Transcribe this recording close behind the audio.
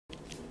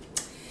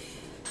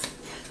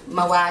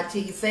My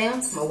YT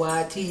fam,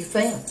 my YT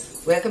fam.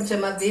 Welcome to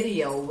my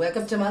video.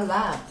 Welcome to my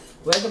live.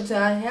 Welcome to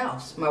our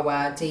house, my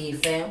YT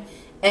fam.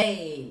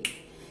 Hey,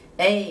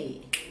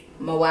 hey,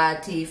 my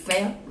YT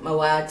fam, my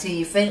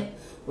YT fam.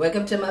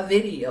 Welcome to my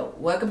video.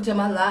 Welcome to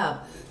my live.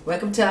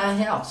 Welcome to our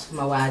house,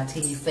 my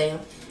YT fam.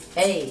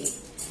 Hey,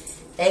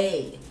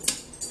 hey.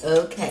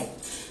 Okay,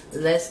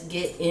 let's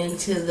get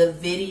into the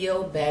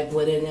video. Back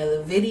with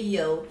another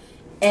video.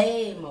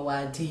 Hey,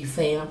 my YT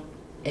fam.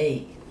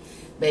 Hey.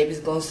 Baby's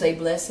gonna say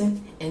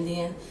blessing, and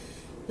then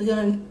we're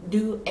gonna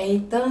do a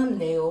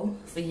thumbnail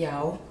for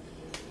y'all.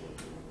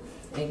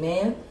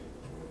 Amen.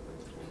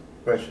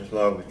 Precious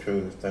Lord, we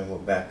truly thank we're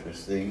back to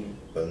receive,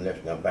 but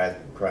let's not back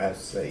to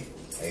Christ's sake.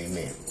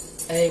 Amen.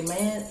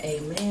 Amen,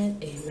 amen,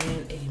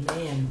 amen,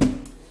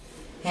 amen.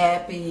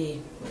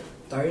 Happy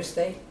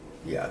Thursday.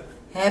 Yeah.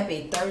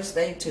 Happy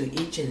Thursday to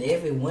each and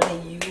every one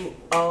of you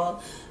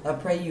all. I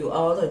pray you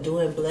all are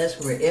doing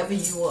blessed wherever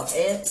you are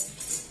at.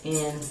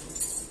 And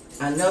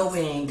I know we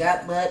ain't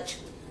got much,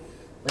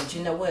 but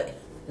you know what?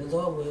 The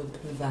Lord will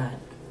provide.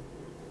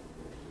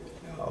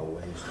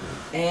 Always do.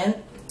 And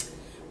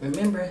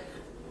remember,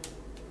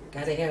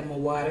 gotta have more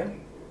water.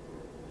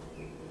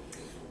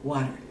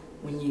 Water.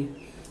 When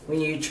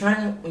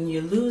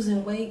you're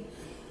losing weight,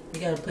 you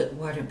gotta put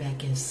water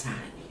back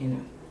inside. You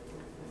know,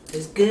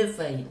 it's good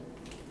for you.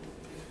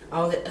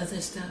 All the other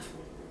stuff,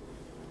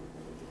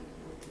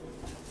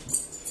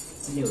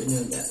 no.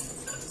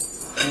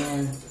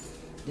 And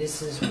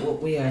this is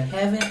what we are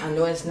having. I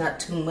know it's not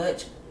too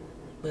much,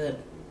 but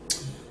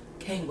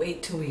can't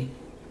wait till we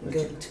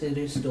go to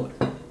the store.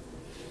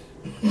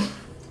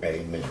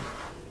 Amen.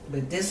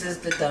 But this is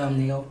the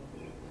thumbnail.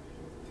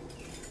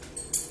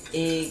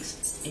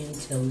 Eggs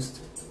and toast.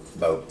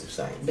 Both the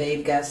same.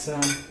 Babe got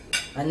some.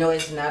 I know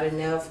it's not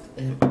enough.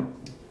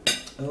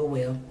 Oh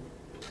well.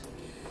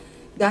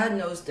 God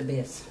knows the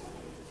best.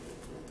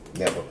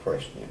 Never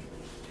question.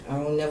 I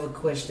don't never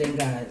question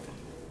God.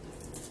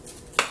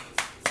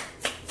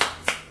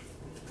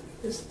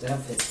 This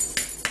stuff is...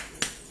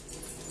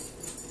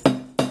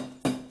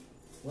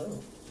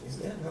 Whoa. Is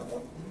that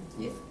hard?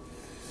 Yeah.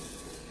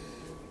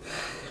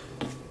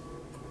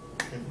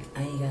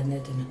 I ain't got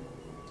nothing.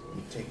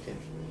 You take that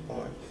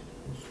part.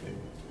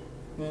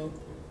 Hmm?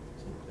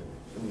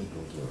 Let me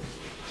go through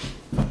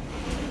it.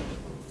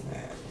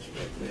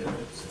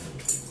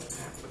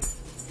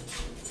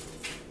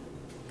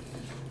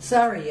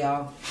 Sorry,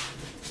 y'all.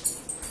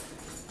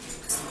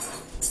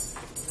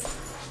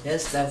 That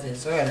stuff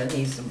is hard. I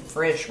need some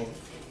fresh one.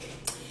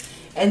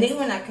 And then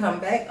when I come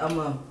back, I'm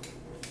gonna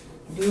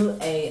do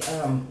a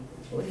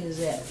what is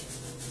that?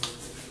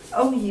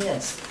 Oh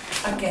yes,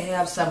 I can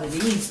have some of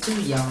these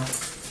too, y'all.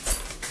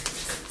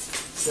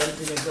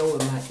 Something to go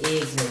with my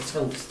eggs and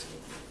toast.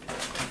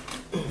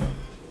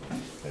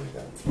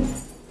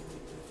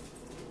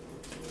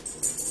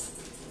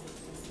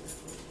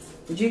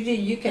 Gigi,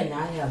 you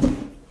cannot have it.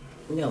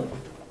 No,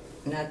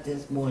 not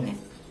this morning.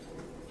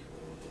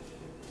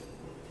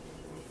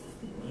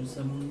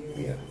 Some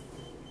yeah.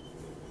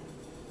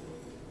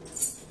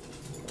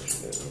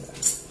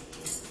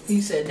 He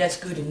said that's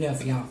good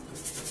enough, y'all.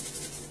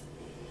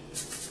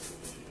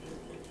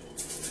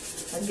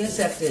 I guess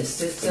after it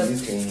sits up. You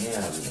can't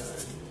have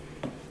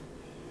none.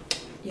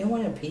 You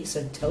want a piece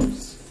of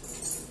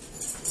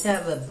toast?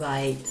 Have a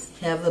bite.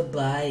 Have a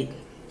bite.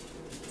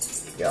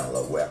 Y'all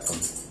are welcome.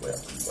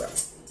 Welcome, welcome.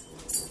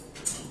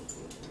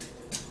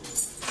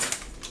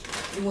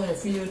 You want a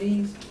few of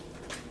these?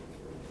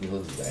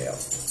 Look there.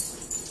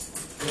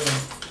 Yeah.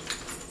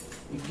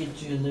 You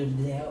get you a little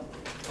bit out.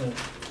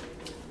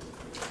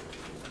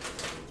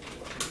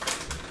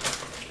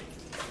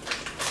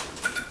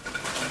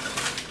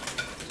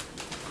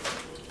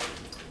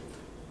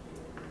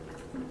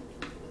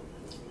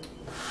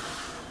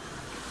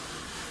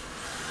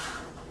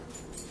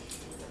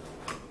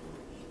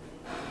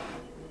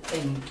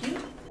 Thank you.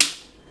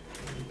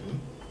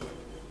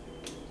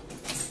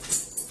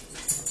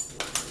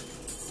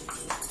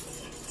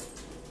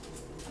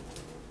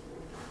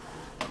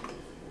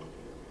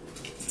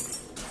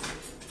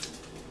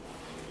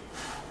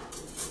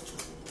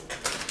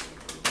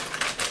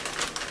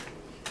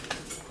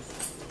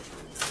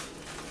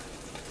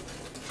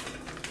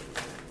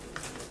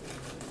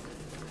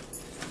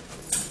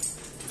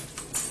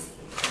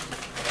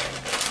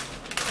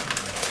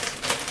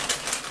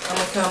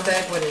 Come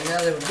back with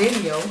another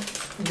video,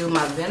 do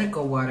my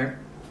vinegar water.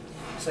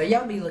 So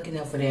y'all be looking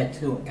out for that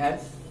too, okay?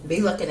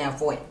 Be looking out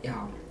for it,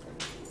 y'all.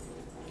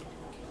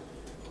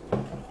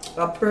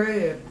 I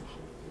pray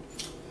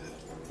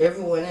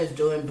everyone is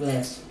doing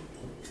blessed.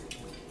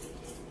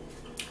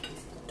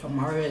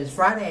 Tomorrow is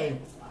Friday.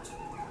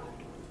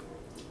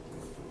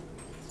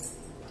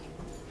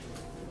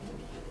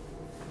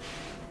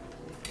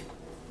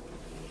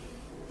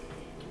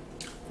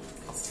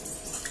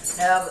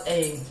 Have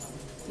a,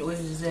 what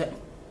is that?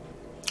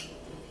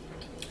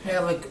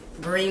 Have a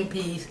green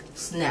pea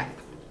snack.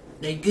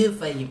 They're good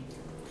for you.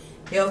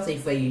 Healthy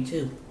for you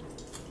too.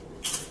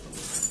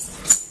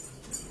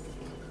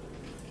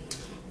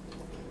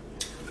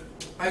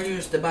 I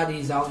used to buy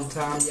these all the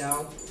time,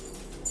 y'all.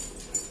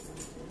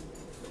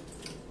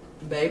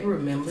 Baby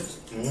remembers.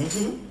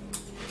 Mm-hmm.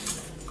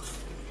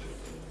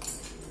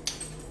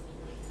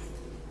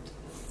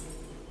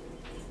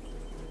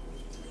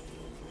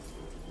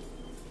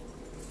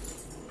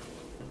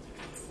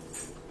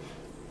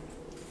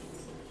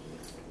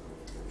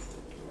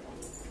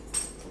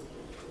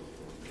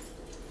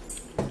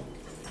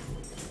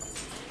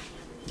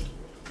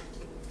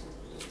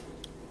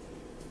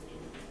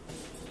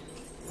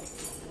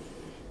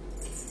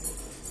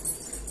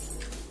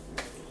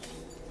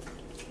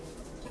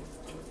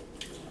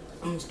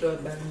 I'm gonna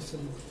start buying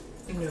some,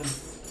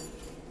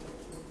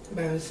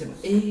 buying some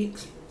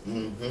eggs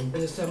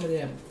and some of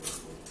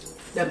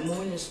that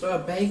morning star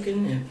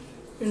bacon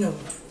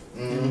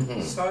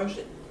and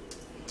sausage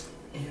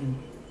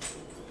and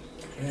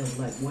have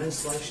like one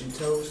slice of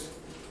toast,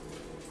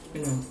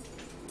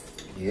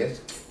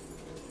 Yes.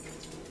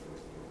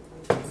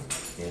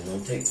 It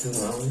don't take too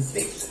long to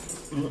fix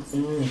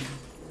it.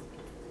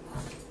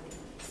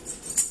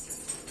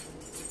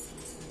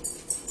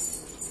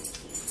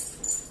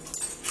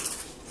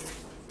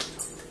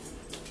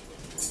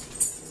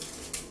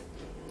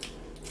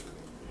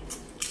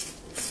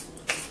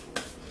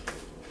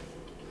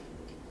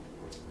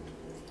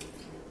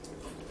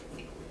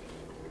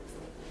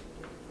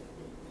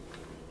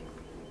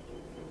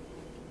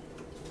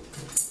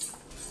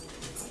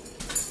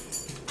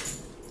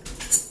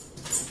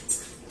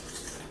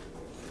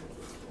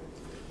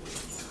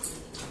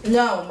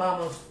 No,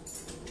 Mama.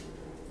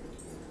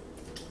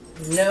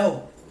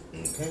 No.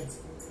 Okay.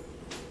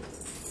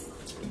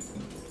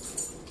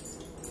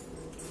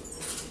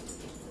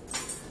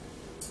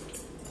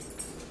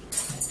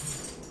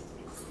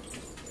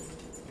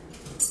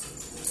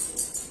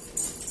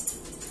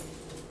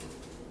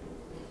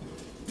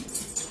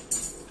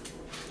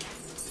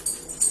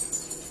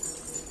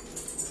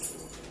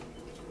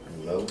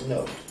 No,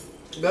 no.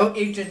 Go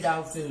eat your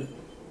dog food.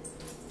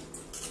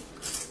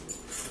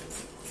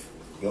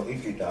 Go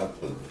eat your dog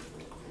food.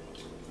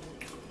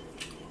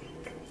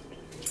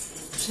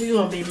 She's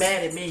gonna be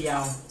mad at me,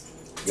 y'all.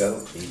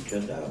 Go eat your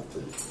dog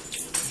food.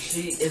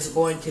 She is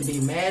going to be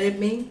mad at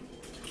me,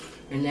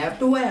 and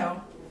after a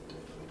while,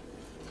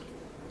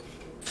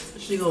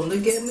 she gonna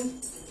look at me.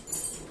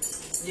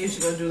 Then she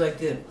gonna do like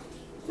this.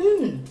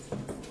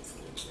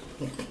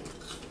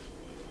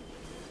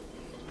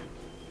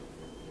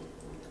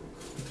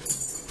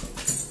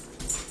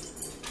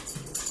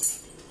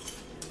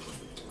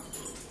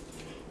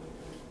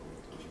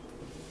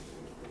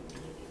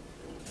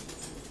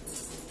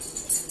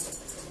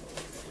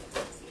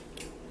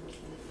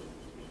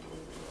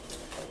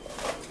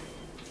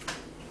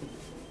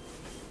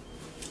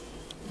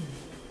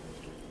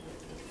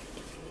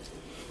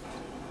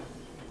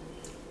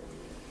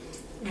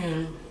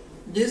 And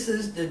this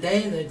is the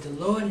day that the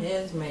Lord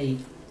has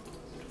made.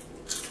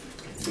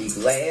 Be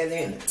glad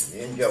in it.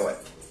 Enjoy it.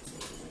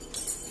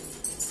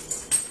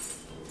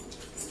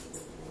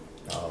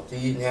 Oh, so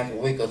you didn't have to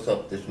wake us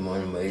up this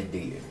morning, but it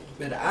did.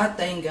 But I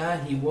thank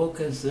God He woke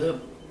us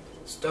up,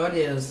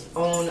 started us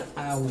on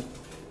our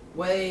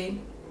way,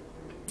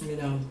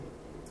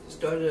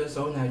 started us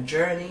on our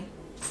journey.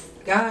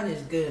 God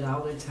is good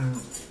all the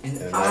time.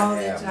 And all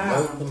the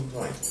time, no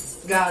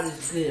complaints. God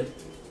is good.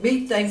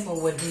 Be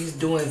thankful what He's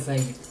doing for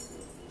you.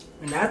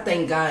 And I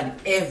thank God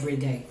every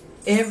day,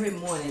 every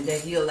morning that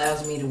He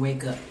allows me to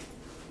wake up.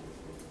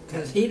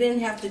 Because He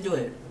didn't have to do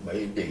it. But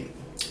He did.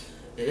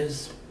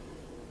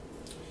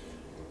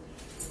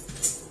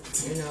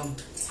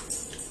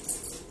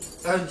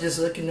 I was just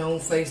looking on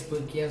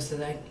Facebook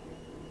yesterday.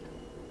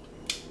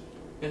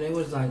 And it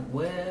was like,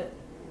 what?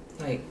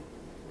 Like,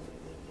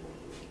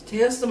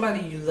 tell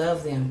somebody you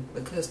love them.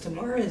 Because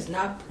tomorrow is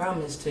not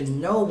promised to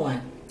no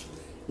one.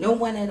 No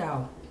one at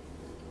all.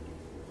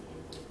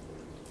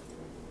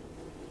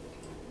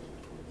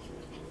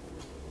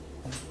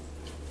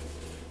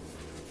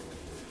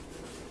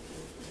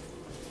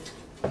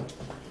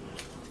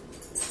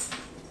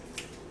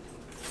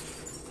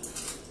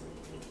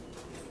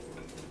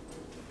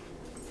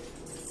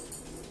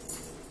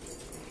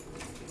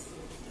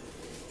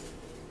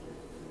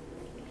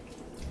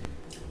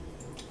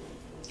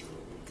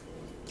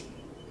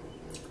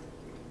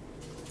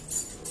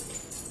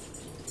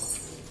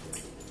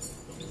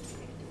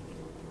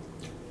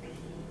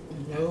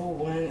 No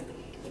one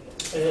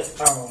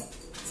at all.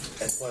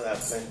 That's what I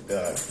thank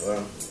God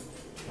for.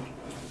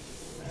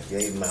 I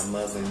gave my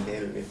mother and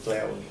daddy the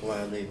flowers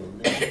while they were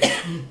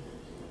living.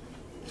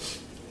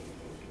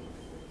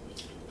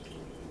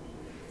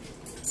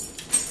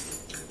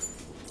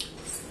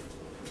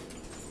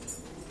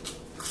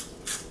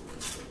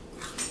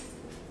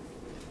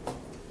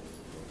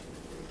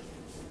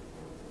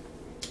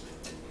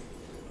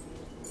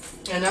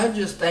 And I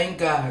just thank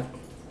God.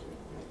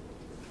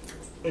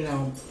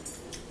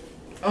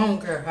 I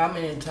don't care how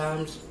many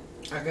times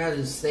I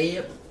gotta say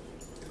it,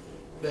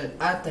 but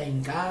I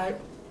thank God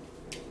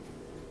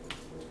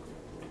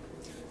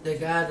that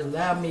God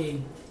allowed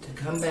me to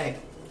come back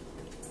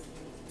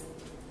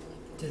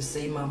to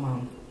see my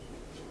mom.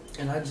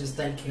 And I just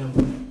thank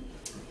Him.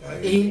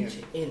 each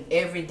and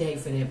every day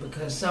for that,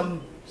 because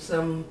some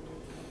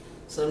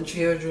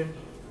children,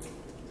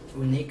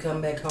 when they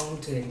come back home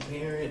to their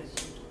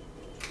parents,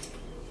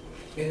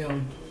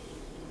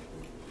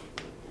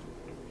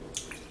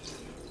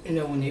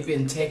 when they've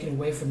been taken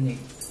away from their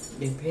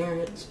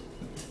parents,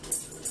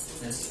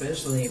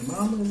 especially their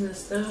mamas and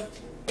stuff,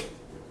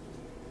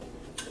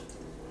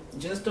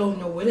 just don't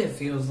know what it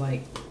feels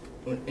like.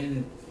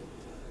 And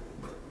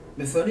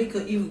before they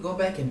could even go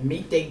back and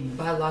meet their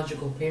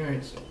biological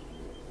parents,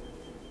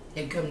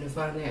 they come to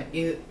find out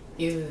either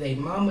their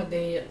mama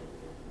dead,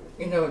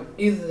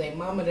 either their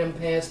mama done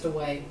passed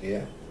away,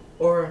 yeah,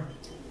 or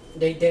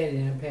their daddy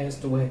done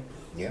passed away,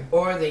 yeah,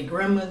 or their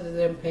grandmother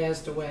done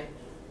passed away.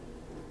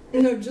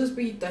 Just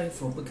be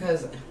thankful,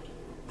 because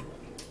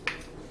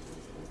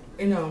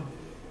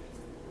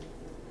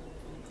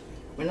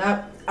when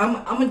I'm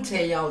gonna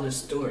tell y'all the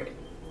story.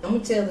 I'm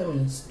gonna tell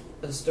them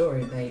a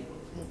story, babe.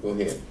 Go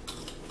ahead.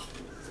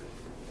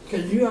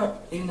 Cause I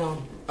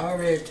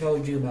already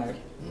told you about it.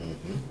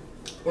 Mm-hmm.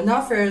 When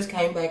I first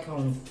came back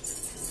home,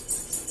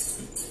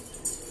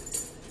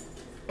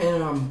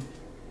 and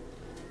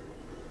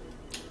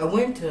I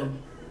went to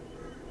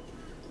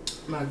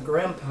my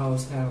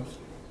grandpa's house,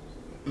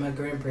 my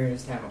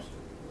grandparents' house,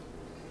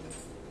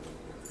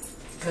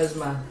 cause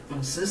my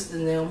sister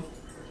and them,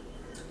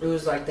 it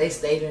was like they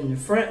stayed in the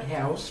front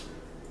house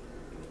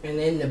and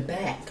in the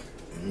back,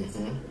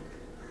 Mm-hmm.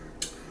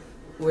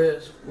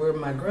 where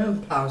my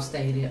grandpa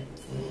stayed at.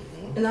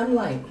 Mm-hmm. And I'm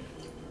like,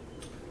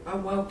 I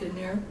walked in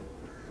there,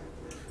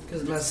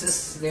 cause my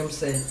sister and them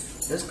said,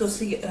 let's go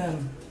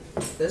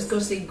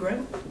see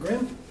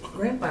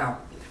grandpa.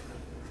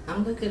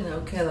 I'm looking,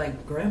 okay,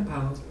 like,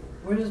 grandpa,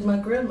 where is my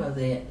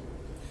grandmother at?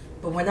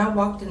 But when I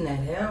walked in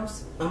that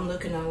house, I'm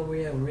looking all the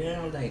way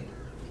around, like,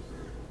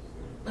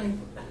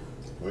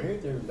 Where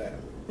is everybody?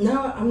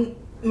 no,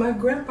 my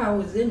grandpa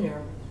was in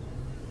there,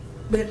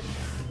 but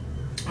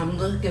I'm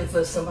looking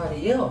for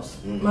somebody else,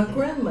 my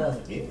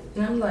grandmother. Yeah.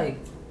 And I'm like,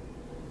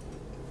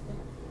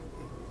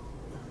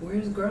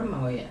 where's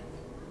grandma at?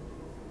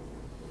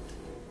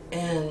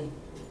 And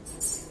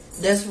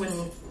that's when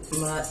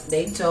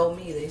they told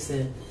me, they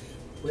said,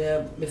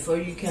 well, before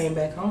you came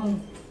back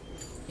home,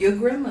 your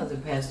grandmother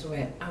passed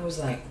away. I was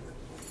like,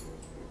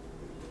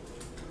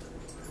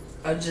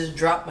 I just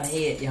dropped my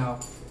head, y'all.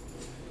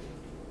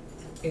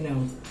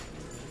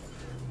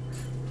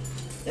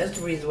 That's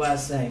the reason why I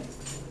say,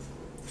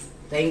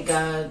 thank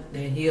God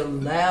that He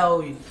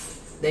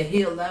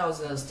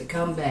allows us to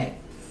come back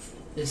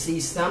to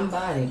see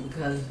somebody,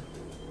 because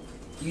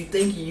you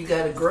think you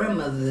got a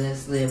grandmother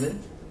that's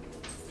living,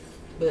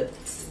 but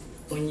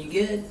when you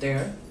get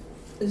there,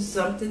 it's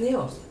something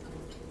else.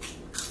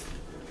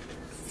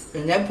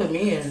 And that put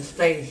me in a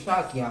state of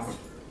shock, y'all.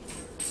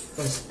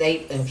 A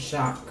state of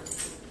shock.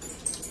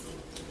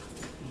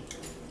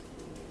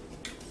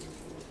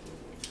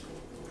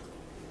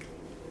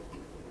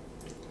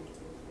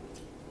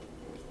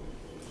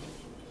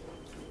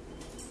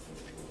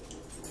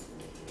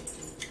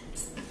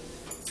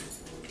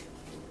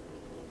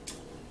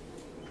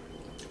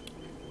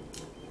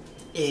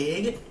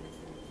 Egg.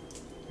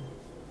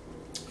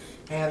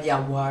 Have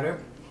y'all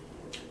water.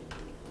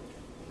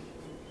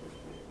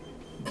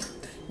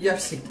 Y'all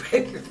see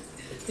baby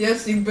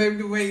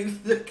the way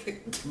he's looking.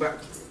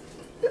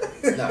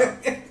 No,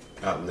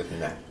 I'm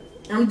looking at.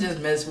 I'm just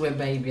messing with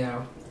baby,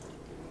 y'all.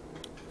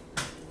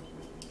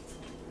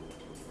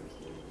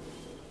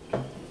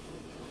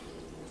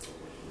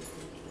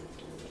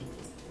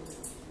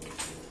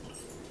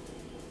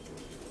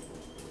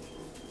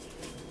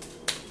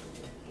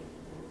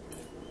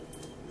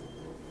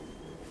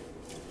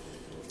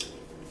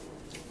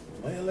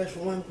 Well, that's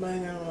one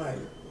thing I like.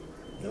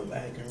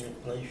 Nobody can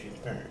replace your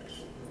parents.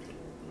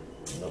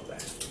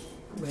 Nobody.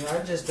 But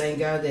I just thank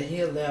God that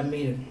He allowed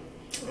me to.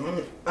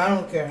 I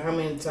don't care how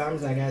many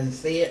times I got to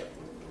see it.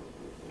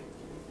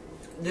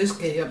 This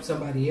could help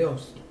somebody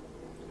else.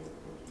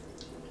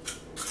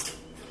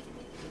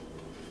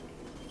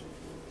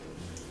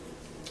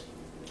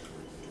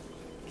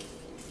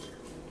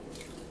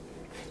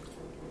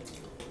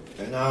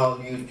 And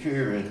all you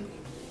children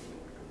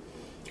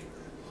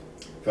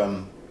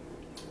from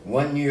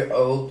 1 year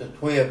old to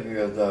 12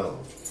 years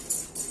old,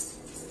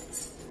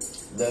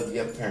 love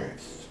your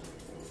parents.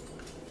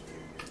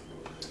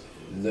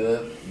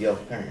 Love your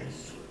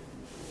parents.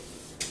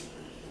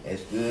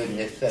 It's good and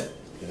accepted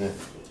in the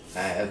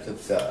eyes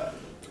of God.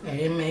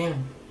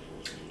 Amen.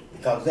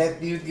 Because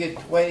after you get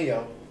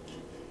 12,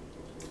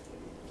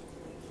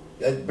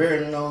 that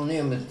burden on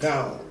them is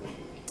gone.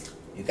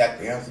 You got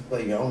to answer for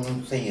your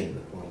own sin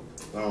before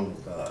the throne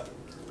of God.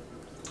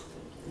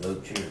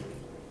 Little children,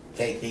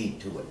 take heed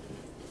to it.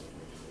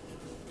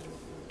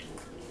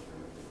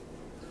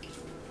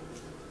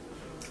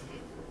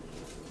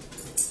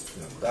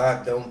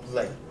 God don't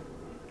play.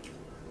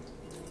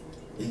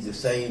 He's the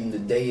same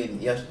today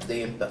and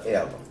yesterday and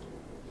forever.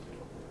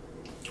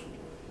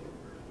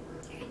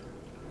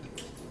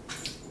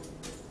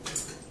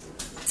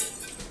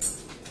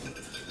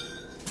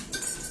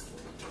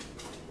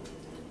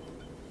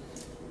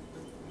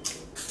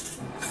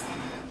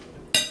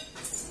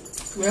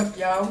 Yep,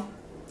 y'all.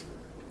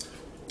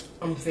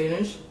 I'm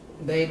finished.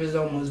 Babe is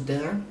almost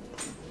done.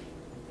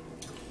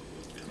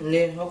 And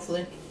then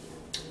hopefully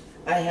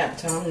I have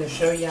time to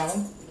show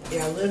y'all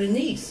little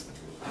niece.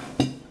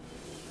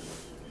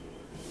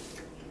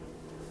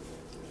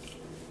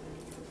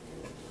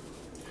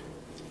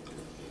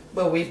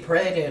 But we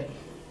pray that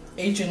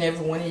each and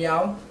every one of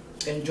y'all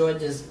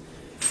enjoyed this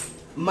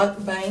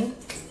mukbang.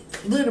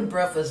 Little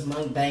breakfast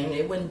mukbang.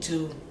 It wasn't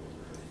too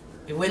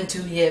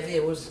heavy.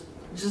 It was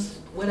just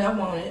what I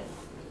wanted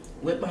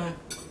with my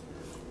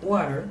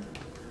water.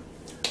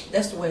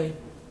 That's the way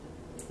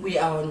we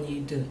all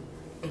need to,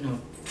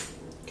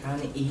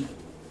 kind of eat.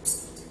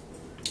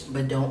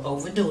 But don't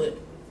overdo it.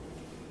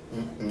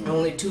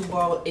 Only 2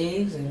 boiled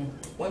eggs and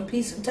 1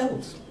 piece of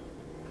toast.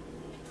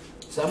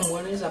 Some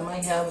mornings I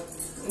might have,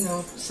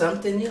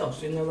 something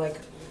else. Like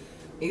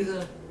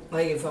either,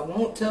 like if I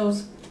want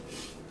toast,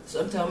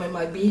 sometimes it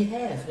might be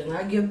half. And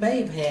I give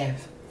Babe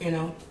half,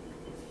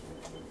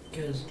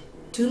 Because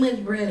too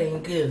much bread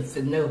ain't good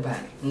for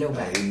nobody.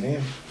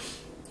 Amen.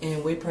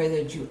 And we pray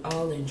that you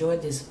all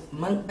enjoyed this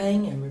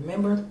mukbang. And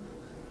remember,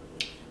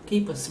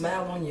 keep a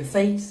smile on your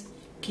face.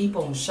 Keep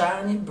on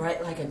shining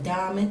bright like a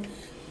diamond.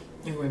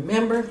 And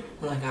remember,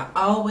 like I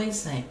always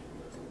say,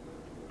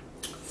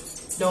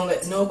 don't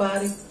let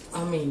nobody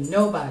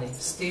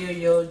steal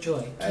your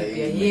joy. Keep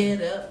your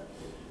head up.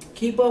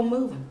 Keep on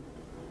moving.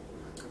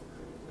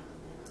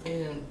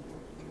 And,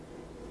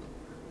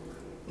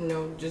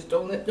 just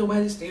don't let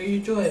nobody steal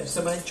your joy. If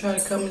somebody try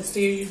to come and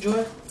steal your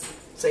joy,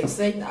 say,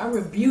 Satan, I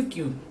rebuke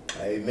you.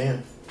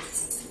 Amen.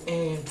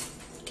 And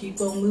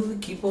keep on moving.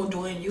 Keep on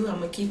doing you. I'm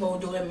going to keep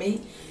on doing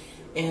me.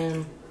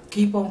 And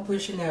keep on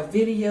pushing out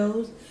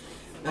videos.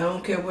 I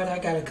don't care what I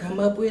got to come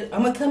up with.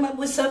 I'm going to come up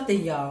with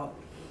something, y'all.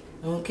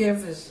 I don't care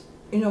if it's,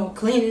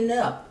 cleaning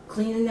up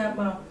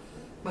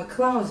my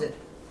closet.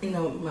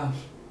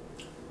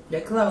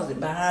 That closet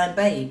behind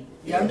Babe.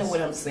 Y'all know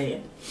what I'm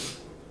saying.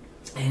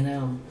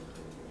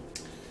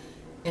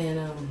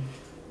 And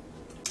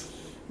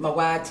my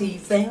YT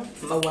fam,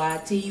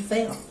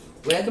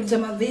 welcome to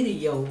my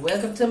video,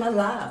 welcome to my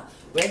live,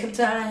 welcome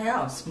to our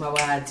house, my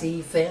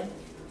YT fam.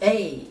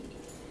 Hey,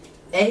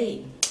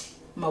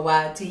 my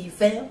YT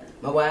fam,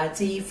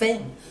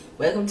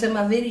 welcome to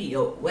my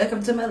video,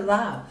 welcome to my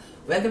live,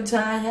 welcome to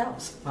our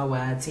house, my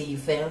YT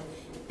fam.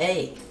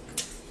 Hey,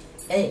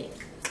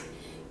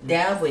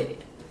 down with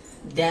it.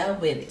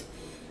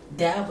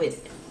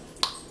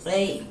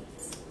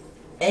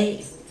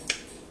 Hey,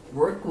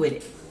 work with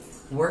it.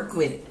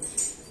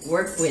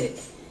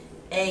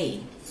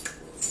 Hey,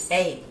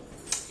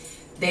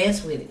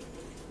 dance with it.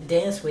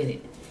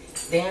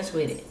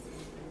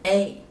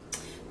 Hey,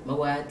 my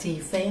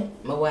YT fam,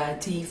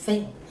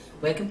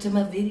 welcome to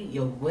my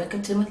video,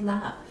 welcome to my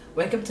live,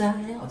 welcome to our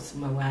house,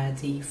 my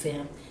YT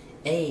fam.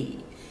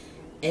 Hey,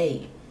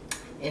 and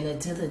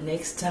until the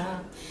next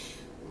time,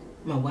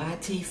 my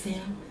YT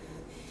fam,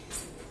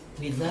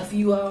 we love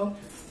you all,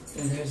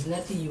 and there's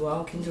nothing you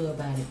all can do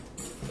about it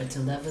but to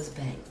love us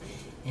back.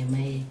 And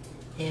may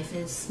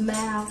heaven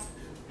smile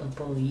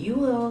upon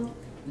you all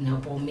and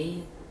upon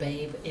me,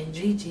 Babe, and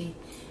Gigi.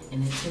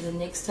 And until the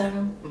next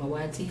time, my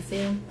YT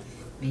fam,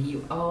 may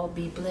you all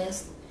be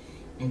blessed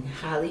and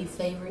highly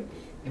favored.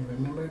 And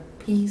remember,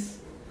 peace,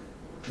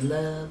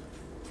 love,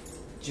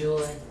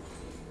 joy,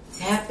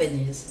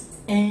 happiness,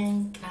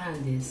 and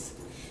kindness.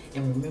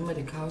 And remember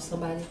to call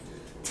somebody,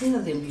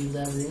 tell them you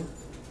love them.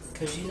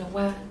 Because you know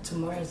why?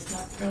 Tomorrow is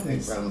not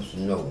promised. Promise to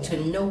no one. To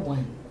no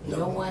one.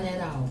 No one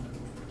at all.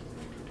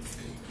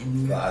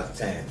 And God's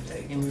time,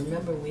 and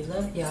remember, we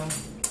love y'all.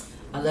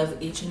 I love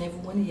each and every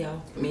one of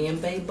y'all. Me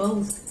and Babe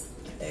both.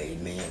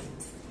 Amen.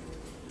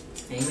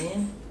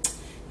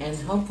 And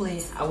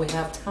hopefully I will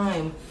have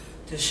time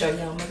to show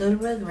y'all my little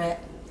rugrat.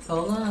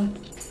 Hold on.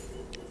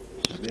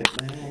 Right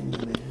behind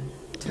you, man.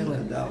 Tell me.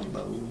 Dog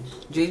bones.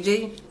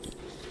 Gigi?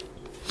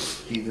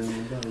 She's on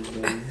the dog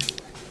bones.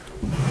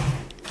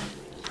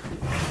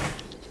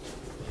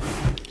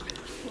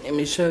 Let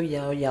me show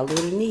y'all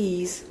little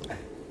knees.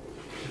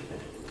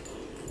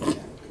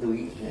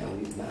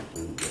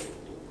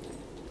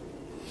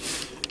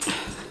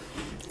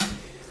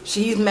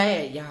 She's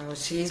mad, y'all.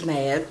 She's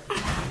mad.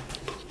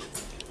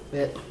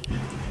 But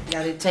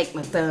gotta take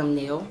my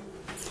thumbnail.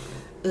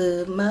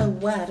 My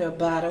water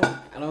bottle.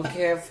 I don't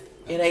care if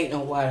it ain't no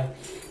water.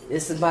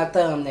 This is my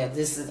thumbnail.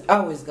 This is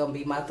always gonna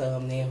be my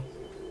thumbnail.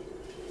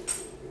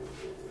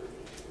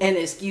 And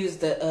excuse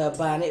the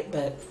bonnet,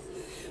 but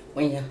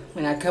when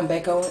I come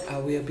back on, I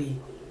will be.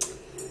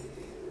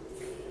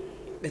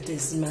 But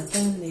this is my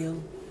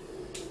thumbnail.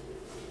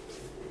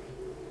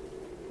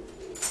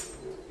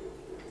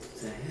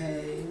 Say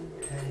hey.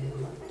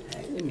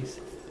 Let me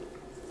see.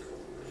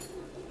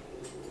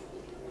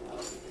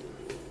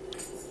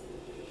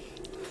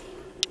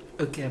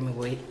 Okay, I'm gonna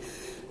wait.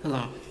 Hold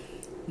on.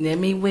 Let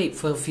me wait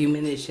for a few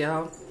minutes,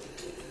 y'all. 1,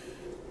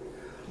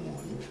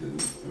 2,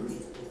 3.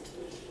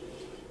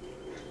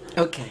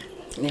 Okay.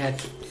 Yeah.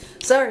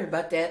 Sorry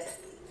about that.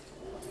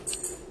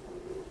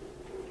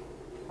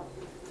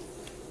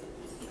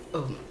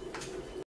 Oh.